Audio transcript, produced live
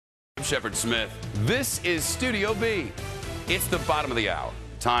I'm Shepard Smith. This is Studio B. It's the bottom of the hour.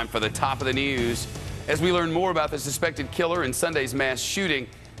 Time for the top of the news. As we learn more about the suspected killer in Sunday's mass shooting,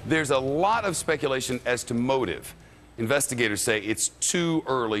 there's a lot of speculation as to motive. Investigators say it's too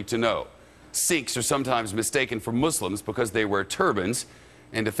early to know. Sikhs are sometimes mistaken for Muslims because they wear turbans,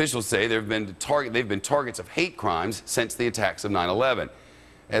 and officials say they've been targets of hate crimes since the attacks of 9/11.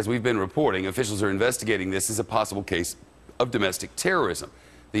 As we've been reporting, officials are investigating this as a possible case of domestic terrorism.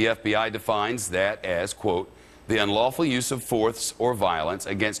 The FBI defines that as, quote, the unlawful use of force or violence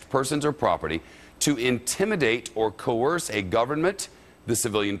against persons or property to intimidate or coerce a government, the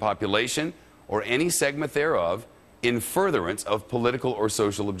civilian population, or any segment thereof in furtherance of political or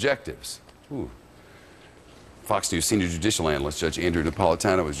social objectives. Ooh. Fox News senior judicial analyst Judge Andrew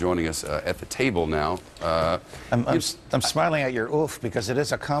Napolitano is joining us at the table now. I'm smiling at your oof because it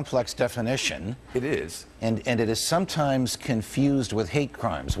is a complex definition. It is. And it is sometimes confused with hate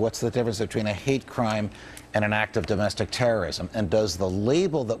crimes. What's the difference between a hate crime and an act of domestic terrorism? And does the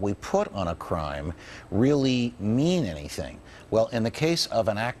label that we put on a crime really mean anything? Well, in the case of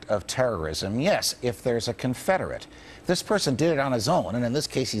an act of terrorism, yes, if there's a Confederate. This person did it on his own, and in this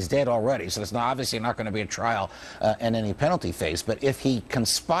case, he's dead already, so it's obviously not going to be a trial and any penalty phase. But if he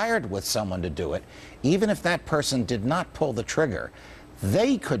conspired with someone to do it, even if that person did not pull the trigger,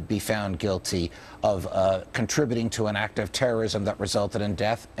 they could be found guilty of contributing to an act of terrorism that resulted in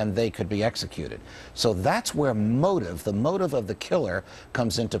death, and they could be executed. So that's where motive, the motive of the killer,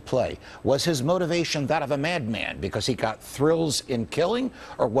 comes into play. Was his motivation that of a madman because he got thrills in killing,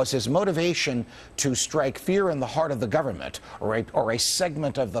 or was his motivation to strike fear in the heart of the government or a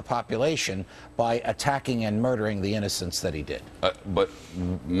segment of the population by attacking and murdering the innocents that he did? But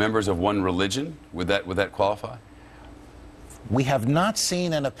members of one religion, would that qualify? We have not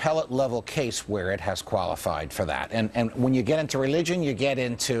seen an appellate level case where it has qualified for that. And when you get into religion, you get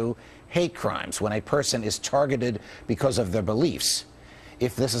into hate crimes, when a person is targeted because of their beliefs.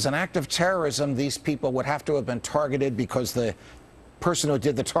 If this is an act of terrorism, these people would have to have been targeted because the person who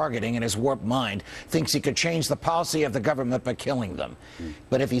did the targeting in his warped mind thinks he could change the policy of the government by killing them.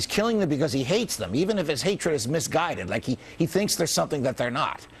 But if he's killing them because he hates them, even if his hatred is misguided, like he thinks there's something that they're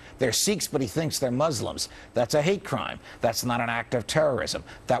not. They're Sikhs, but he thinks they're Muslims. That's a hate crime. That's not an act of terrorism.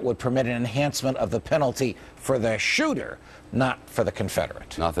 That would permit an enhancement of the penalty for the shooter, not for the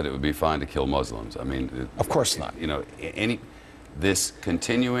Confederate. Not that it would be fine to kill Muslims. I mean, of course not. You know, this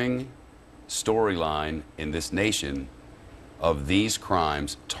continuing storyline in this nation of these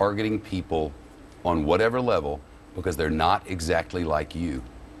crimes targeting people on whatever level because they're not exactly like you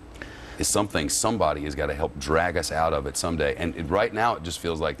is something somebody has got to help drag us out of it someday. And right now it just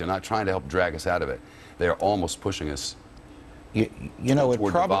feels like they're not trying to help drag us out of it. They're almost pushing us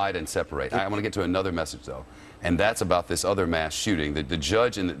toward divide and separate. I want to get to another message, though, and that's about this other mass shooting. The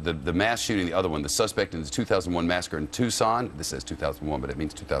judge in the mass shooting, the other one, the suspect in the 2001 massacre in Tucson, this says 2001, but it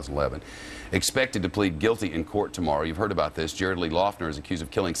means 2011, expected to plead guilty in court tomorrow. You've heard about this. Jared Lee Loughner is accused of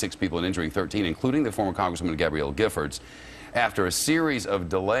killing 6 people and injuring 13, including the former Congresswoman Gabrielle Giffords. After a series of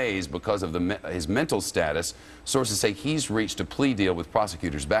delays because of his mental status, sources say he's reached a plea deal with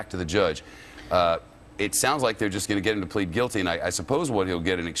prosecutors. Back to the judge. It sounds like they're just going to get him to plead guilty, and I suppose what he'll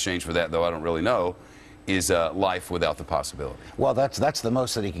get in exchange for that, though I don't really know, is life without the possibility. Well, that's the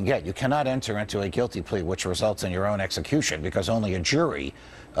most that he can get. You cannot enter into a guilty plea which results in your own execution, because only a jury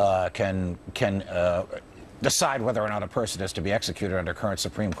can decide whether or not a person is to be executed under current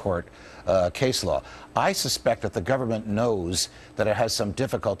Supreme Court case law. I suspect that the government knows that it has some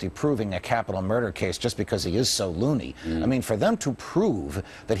difficulty proving a capital murder case just because he is so loony. I mean, for them to prove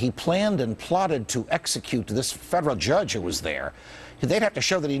that he planned and plotted to execute this federal judge who was there, they'd have to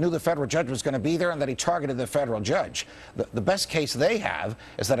show that he knew the federal judge was going to be there and that he targeted the federal judge. The best case they have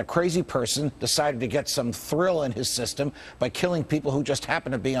is that a crazy person decided to get some thrill in his system by killing people who just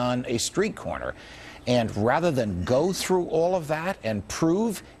happen to be on a street corner. And rather than go through all of that and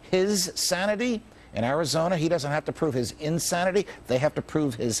prove his sanity, in Arizona, he doesn't have to prove his insanity. They have to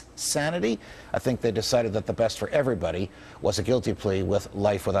prove his sanity. I think they decided that the best for everybody was a guilty plea with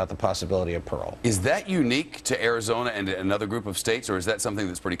life without the possibility of parole. Is that unique to Arizona and another group of states, or is that something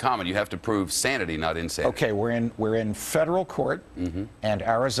that's pretty common? You have to prove sanity, not insanity. Okay, we're in federal court, and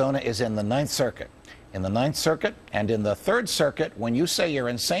Arizona is in the Ninth Circuit. In the Ninth Circuit and in the Third Circuit, when you say you're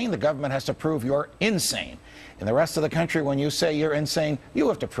insane, the government has to prove you're insane. In the rest of the country, when you say you're insane, you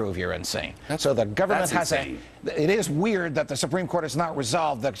have to prove you're insane. So the government has insane. It is weird that the Supreme Court has not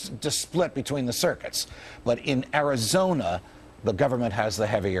resolved the split between the circuits. But in Arizona, the government has the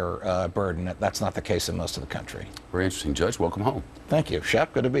heavier burden. That's not the case in most of the country. Very interesting, Judge. Welcome home. Thank you,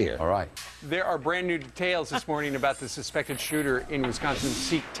 Shep. Good to be here. All right. There are brand new details this morning about the suspected shooter in Wisconsin's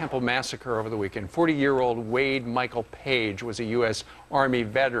Sikh temple massacre over the weekend. 40-year-old Wade Michael Page was a U.S. Army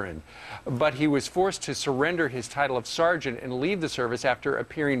veteran, but he was forced to surrender his title of sergeant and leave the service after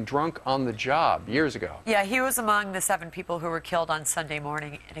appearing drunk on the job years ago. Yeah, he was among the 7 people who were killed on Sunday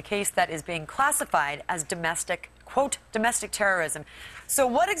morning in a case that is being classified as domestic, quote, domestic terrorism. So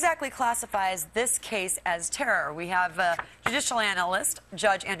what exactly classifies this case as terror? We have judicial analyst,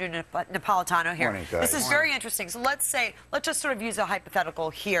 Judge Andrew Napolitano here. Morning, guys. This is very interesting. So let's just sort of use a hypothetical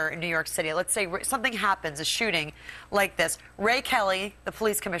here in New York City. Let's say something happens, a shooting like this. Ray Kelly, the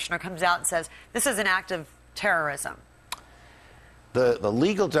police commissioner, comes out and says, this is an act of terrorism. The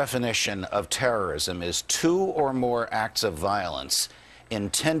legal definition of terrorism is 2 or more acts of violence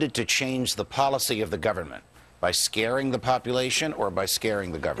intended to change the policy of the government by scaring the population or by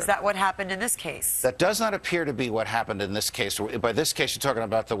scaring the government. Is that what happened in this case? That does not appear to be what happened in this case. By this case, you're talking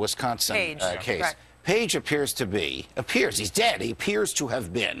about the Wisconsin case. Correct. Page he's dead. He appears to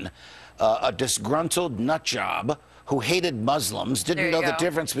have been a disgruntled nut job who hated Muslims, didn't know the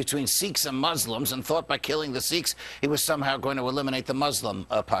difference between Sikhs and Muslims, and thought by killing the Sikhs he was somehow going to eliminate the Muslim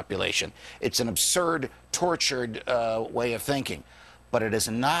population. It's an absurd, tortured way of thinking. But it is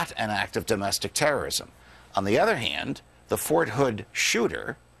not an act of domestic terrorism. On the other hand, the Fort Hood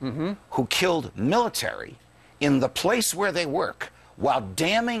shooter, who killed military in the place where they work, while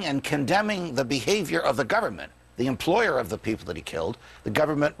damning and condemning the behavior of the government, the employer of the people that he killed, the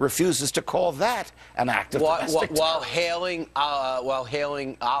government refuses to call that an act of domestic terrorism. While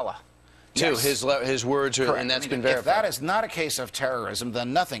hailing Allah. Too, yes. his words, are, and that's been verified. If that is not a case of terrorism,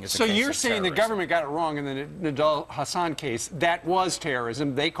 then nothing is a case of terrorism. So you're saying the government got it wrong in the Nadal Hassan case. That was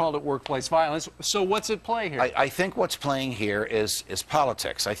terrorism. They called it workplace violence. So what's at play here? I think what's playing here is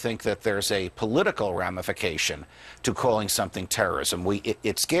politics. I think that there's a political ramification to calling something terrorism.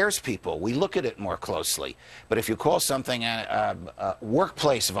 It scares people. We look at it more closely. But if you call something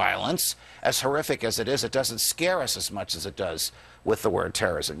workplace violence, as horrific as it is, it doesn't scare us as much as it does with the word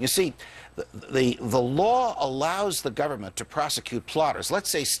terrorism. You see, the law allows the government to prosecute plotters. Let's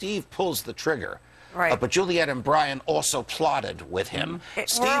say Steve pulls the trigger, right. But Juliet and Brian also plotted with him. We're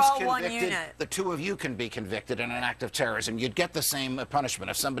Steve's all convicted. one unit. The 2 of you can be convicted in an act of terrorism. You'd get the same punishment.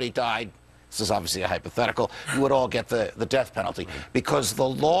 If somebody died, this is obviously a hypothetical, you would all get the death penalty, because the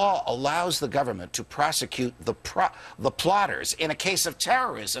law allows the government to prosecute the plotters in a case of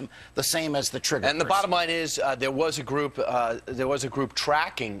terrorism the same as the trigger And the person. bottom line is there was a group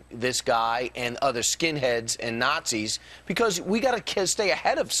tracking this guy and other skinheads and Nazis, because we got to stay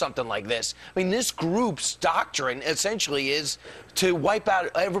ahead of something like this. I mean, this group's doctrine essentially is to wipe out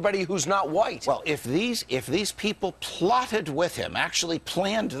everybody who's not white. Well, if these people plotted with him, actually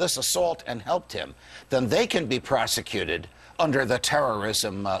planned this assault and helped him, then they can be prosecuted under the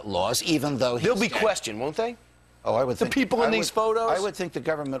terrorism laws, even though they'll be questioned, won't they? Oh, I would think the people in these photos? I would think the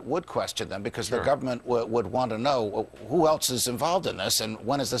government would question them, because the government would want to know who else is involved in this, and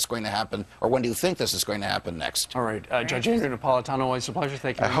when is this going to happen, or when do you think this is going to happen next? All right, Judge Andrew Napolitano, always a pleasure.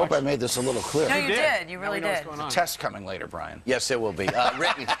 Thank you I very hope much. I made this a little clear. No, you did. You really did. There's a test coming later, Brian. Yes, there will be.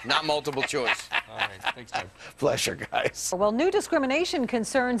 Written, not multiple choice. All right, thanks, Doug. Pleasure, guys. Well, new discrimination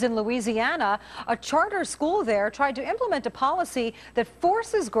concerns in Louisiana. A charter school there tried to implement a policy that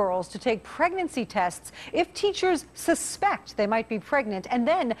forces girls to take pregnancy tests if teachers suspect they might be pregnant, and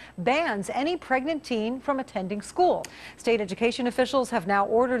then bans any pregnant teen from attending school. State education officials have now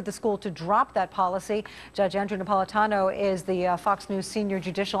ordered the school to drop that policy. Judge Andrew Napolitano is the Fox News senior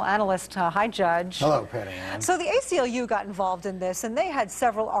judicial analyst. Hi, Judge. Hello, Patty Ann. So the ACLU got involved in this, and they had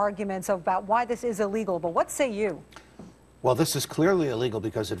several arguments about why this is illegal, but what say you? Well, this is clearly illegal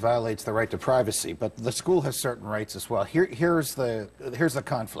because it violates the right to privacy, but the school has certain rights as well. Here's the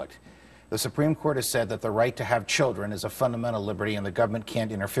conflict. The Supreme Court has said that the right to have children is a fundamental liberty, and the government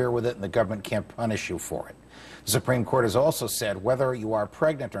can't interfere with it, and the government can't punish you for it. The Supreme Court has also said whether you are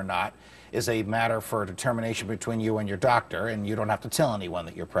pregnant or not is a matter for determination between you and your doctor, and you don't have to tell anyone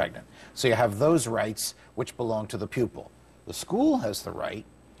that you're pregnant. So you have those rights which belong to the pupil. The school has the right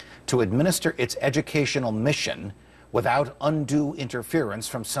to administer its educational mission without undue interference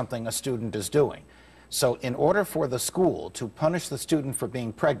from something a student is doing. So in order for the school to punish the student for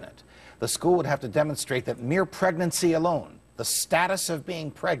being pregnant, the school would have to demonstrate that mere pregnancy alone, the status of being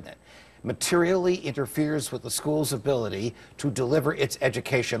pregnant, materially interferes with the school's ability to deliver its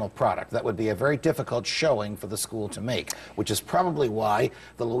educational product. That would be a very difficult showing for the school to make, which is probably why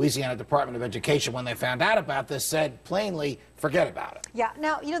the Louisiana Department of Education, when they found out about this, said plainly, forget about it. Yeah,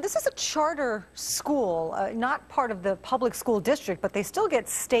 now, you know, this is a charter school, not part of the public school district, but they still get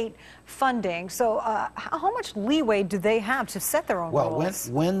state funding. So how much leeway do they have to set their own rules?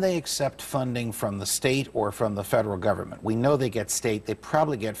 Well, when they accept funding from the state or from the federal government, we know they get state, they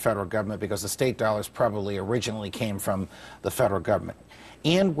probably get federal government because the state dollars probably originally came from the federal government.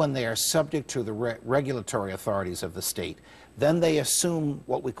 And when they are subject to the regulatory authorities of the state, then they assume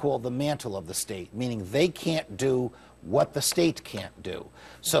what we call the mantle of the state, meaning they can't do what the state can't do.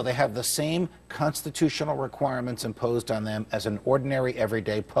 So they have the same constitutional requirements imposed on them as an ordinary,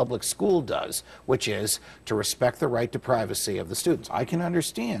 everyday public school does, which is to respect the right to privacy of the students. I can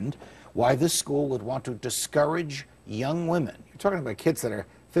understand why this school would want to discourage young women. You're talking about kids that are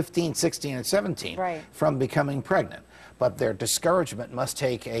 15, 16, and 17 from becoming pregnant. But their discouragement must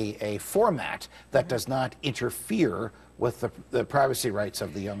take a format that does not interfere with the privacy rights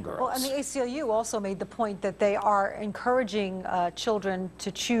of the young girls. Well, and the ACLU also made the point that they are encouraging children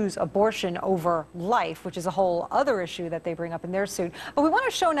to choose abortion over life, which is a whole other issue that they bring up in their suit. But we want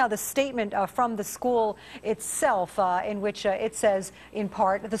to show now the statement from the school itself, in which it says, in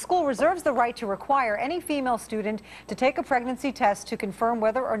part, the school reserves the right to require any female student to take a pregnancy test to confirm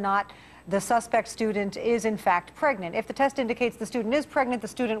whether or not the suspect student is in fact pregnant. If the test indicates the student is pregnant, the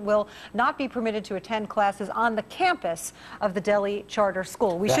student will not be permitted to attend classes on the campus of the Delhi Charter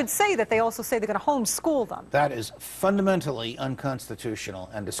School. We should say that they also say they're going to homeschool them. That is fundamentally unconstitutional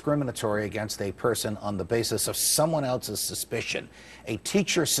and discriminatory against a person on the basis of someone else's suspicion. A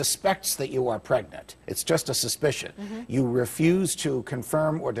teacher suspects that you are pregnant. It's just a suspicion. You refuse to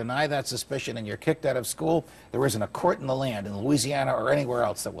confirm or deny that suspicion and you're kicked out of school. There isn't a court in the land, in Louisiana or anywhere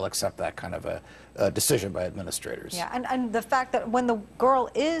else, that will accept that kind of a decision by administrators. Yeah, and the fact that when the girl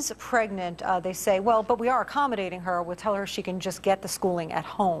is pregnant, they say, well, but we are accommodating her. We'll tell her she can just get the schooling at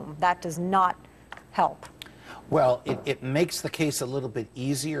home. That does not help. Well, it makes the case a little bit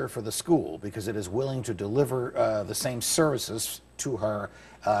easier for the school because it is willing to deliver the same services to her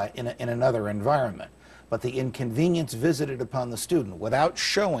in another environment. But the inconvenience visited upon the student without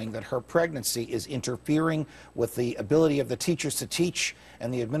showing that her pregnancy is interfering with the ability of the teachers to teach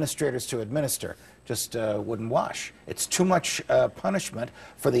and the administrators to administer just wouldn't wash. It's too much punishment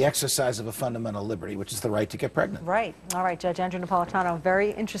for the exercise of a fundamental liberty, which is the right to get pregnant. Right. All right, Judge Andrew Napolitano,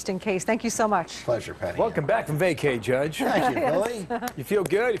 very interesting case. Thank you so much. Pleasure, Patty. Welcome back from vacay, Judge. Thank you, Billy. You feel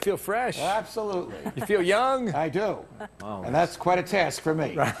good? You feel fresh? Absolutely. You feel young? I do. And that's quite a task for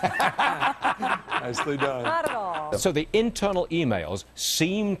me. Nicely done. Not at all. So the internal emails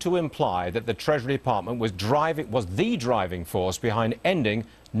seem to imply that the Treasury Department was the driving force behind ending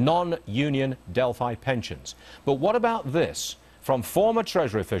non-union Delphi pensions. But what about this? From former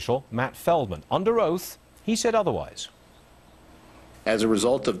Treasury official Matt Feldman. Under oath, he said otherwise. As a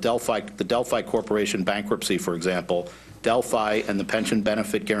result of the Delphi Corporation bankruptcy, for example, Delphi and the Pension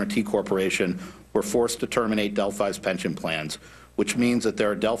Benefit Guarantee Corporation were forced to terminate Delphi's pension plans, which means that there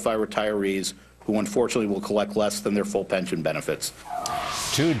are Delphi retirees who unfortunately will collect less than their full pension benefits.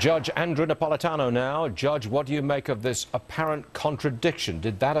 To Judge Andrew Napolitano now. Judge, what do you make of this apparent contradiction?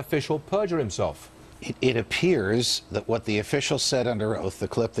 Did that official perjure himself? It appears that what the official said under oath, the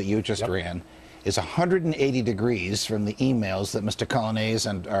clip that you just ran, is 180 degrees from the emails that Mr. Colonnese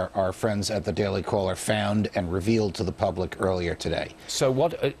and our friends at the Daily Caller found and revealed to the public earlier today. So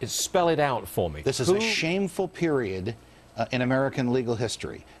what? Spell it out for me. This is a shameful period in American legal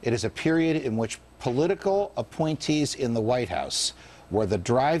history. It is a period in which political appointees in the White House were the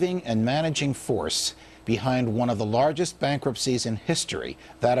driving and managing force behind one of the largest bankruptcies in history,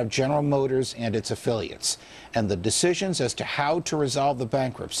 that of General Motors and its affiliates. And the decisions as to how to resolve the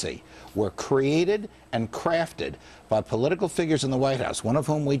bankruptcy were created and crafted by political figures in the White House, one of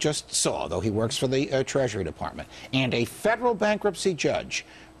whom we just saw, though he works for the Treasury Department, and a federal bankruptcy judge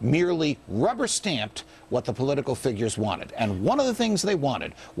merely rubber-stamped what the political figures wanted. And one of the things they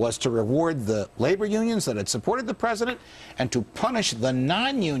wanted was to reward the labor unions that had supported the president and to punish the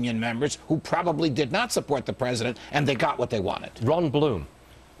non-union members who probably did not support the president, and they got what they wanted. Ron Bloom,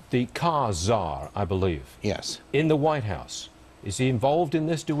 the car czar, I believe. Yes. In the White House. Is he involved in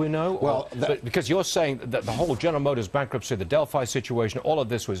this, do we know? Well, because you're saying that the whole General Motors bankruptcy, the Delphi situation, all of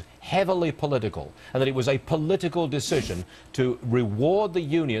this was heavily political, and that it was a political decision to reward the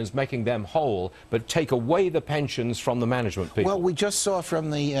unions, making them whole, but take away the pensions from the management people. Well, we just saw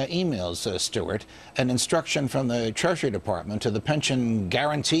from the emails, Stuart, an instruction from the Treasury Department to the Pension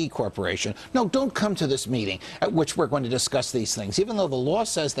Guarantee Corporation. No, don't come to this meeting at which we're going to discuss these things, even though the law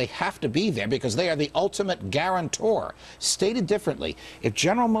says they have to be there because they are the ultimate guarantor. Stated differently, if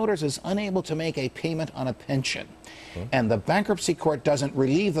General Motors is unable to make a payment on a pension, and the bankruptcy court doesn't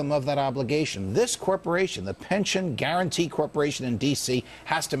relieve them of that obligation, this corporation, the Pension Guarantee Corporation in D.C.,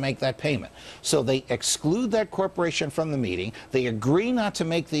 has to make that payment. So they exclude that corporation from the meeting. They agree not to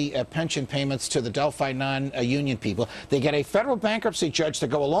make the pension payments to the Delphi non-union people. They get a federal bankruptcy judge to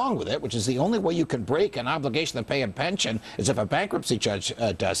go along with it, which is the only way you can break an obligation to pay a pension is if a bankruptcy judge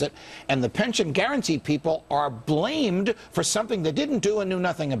does it. And the pension guarantee people are blamed for something they didn't do and knew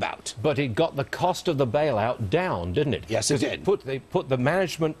nothing about. But it got the cost of the bailout down, didn't it? Yes, it did. They put the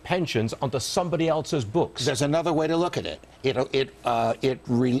management pensions onto somebody else's books. There's another way to look at it. It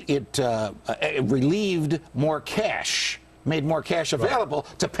relieved more cash, made more cash available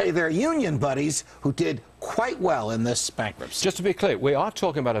to pay their union buddies who did quite well in this bankruptcy. Just to be clear, we are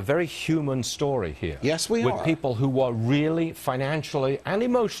talking about a very human story here. Yes, we are. With people who were really financially and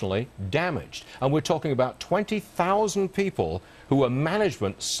emotionally damaged. And we're talking about 20,000 people who were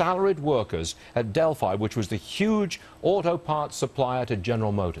management salaried workers at Delphi, which was the huge auto parts supplier to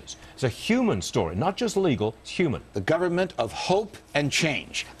General Motors. It's a human story, not just legal, it's human. The government of hope and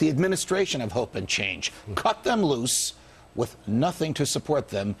change, the administration of hope and change, cut them loose with nothing to support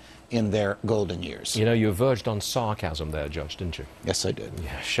them in their golden years. You know, you verged on sarcasm there, Judge, didn't you? Yes, I did.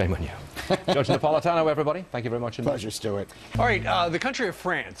 Yeah, shame on you. Judge Napolitano, everybody, thank you very much indeed. Pleasure, Stuart. All right, the country of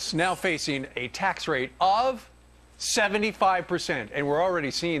France now facing a tax rate of 75%, and we're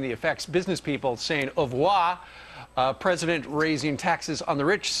already seeing the effects. Business people saying au revoir. President raising taxes on the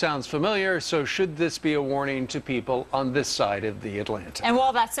rich sounds familiar, so should this be a warning to people on this side of the Atlantic? And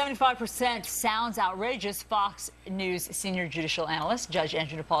while that 75% sounds outrageous, Fox News senior judicial analyst Judge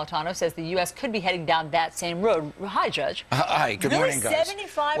Andrew Napolitano says the U.S. could be heading down that same road. Hi, Judge. Hi, good morning, guys.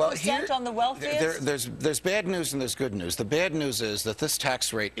 75% on the wealthiest? There's bad news and there's good news. The bad news is that this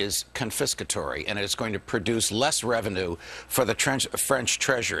tax rate is confiscatory, and it's going to produce less revenue for the French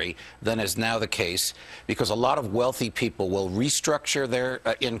Treasury than is now the case, because a lot of wealthy people will restructure their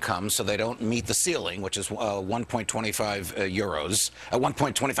income so they don't meet the ceiling, which is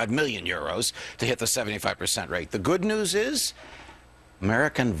 1.25 million euros to hit the 75% rate. The good news is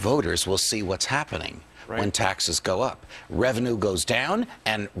American voters will see what's happening. When taxes go up, revenue goes down,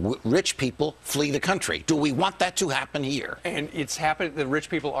 and rich people flee the country. Do we want that to happen here? And it's happened. The rich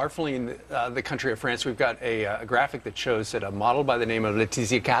people are fleeing the country of France. We've got a graphic that shows that a model by the name of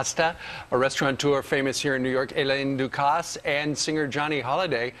Laetitia Casta, a restaurateur famous here in New York, Hélène Ducasse, and singer Johnny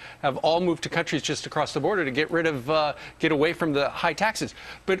Holiday have all moved to countries just across the border to get away from the high taxes.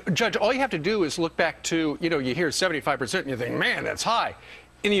 But Judge, all you have to do is look back to, you hear 75% and you think, man, that's high.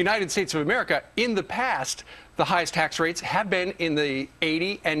 In the United States of America, in the past, the highest tax rates have been in the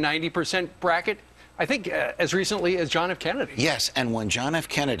 80 and 90% bracket, I think as recently as John F. Kennedy. Yes, and when John F.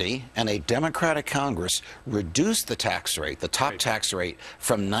 Kennedy and a Democratic Congress reduced the tax rate, the top tax rate,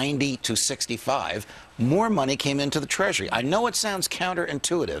 from 90 to 65, more money came into the Treasury. I know it sounds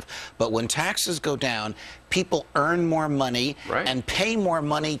counterintuitive, but when taxes go down, people earn more money and pay more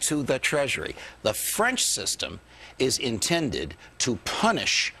money to the Treasury. The French system is intended to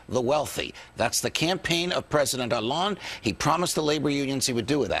punish the wealthy. That's the campaign of President Hollande. He promised the labor unions he would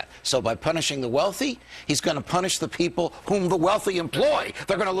do with that. So by punishing the wealthy, he's going to punish the people whom the wealthy employ.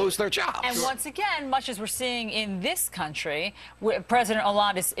 They're going to lose their jobs. And once again, much as we're seeing in this country, President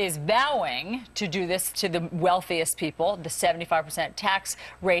Hollande is vowing to do this to the wealthiest people, the 75% tax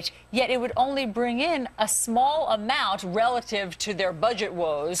rate, yet it would only bring in a small amount relative to their budget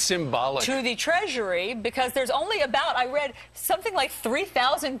woes. Symbolic. To the Treasury, because there's only about, I read, something like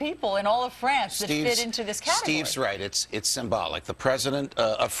 3,000 people in all of France that fit into this category. Steve's right. It's symbolic. The president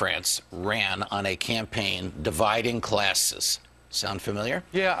of France ran on a campaign dividing classes. Sound familiar?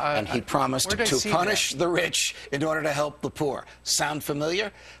 Yeah. And he promised to punish the rich in order to help the poor. Sound familiar?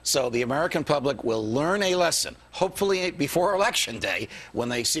 So the American public will learn a lesson, hopefully before Election Day, when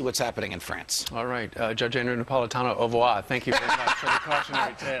they see what's happening in France. All right. Judge Andrew Napolitano, au revoir. Thank you very much for the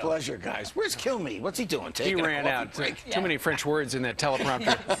cautionary tale. Pleasure, guys. Where's Kilme? What's he doing? He ran out. Too many French words in that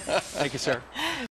teleprompter. Thank you, sir.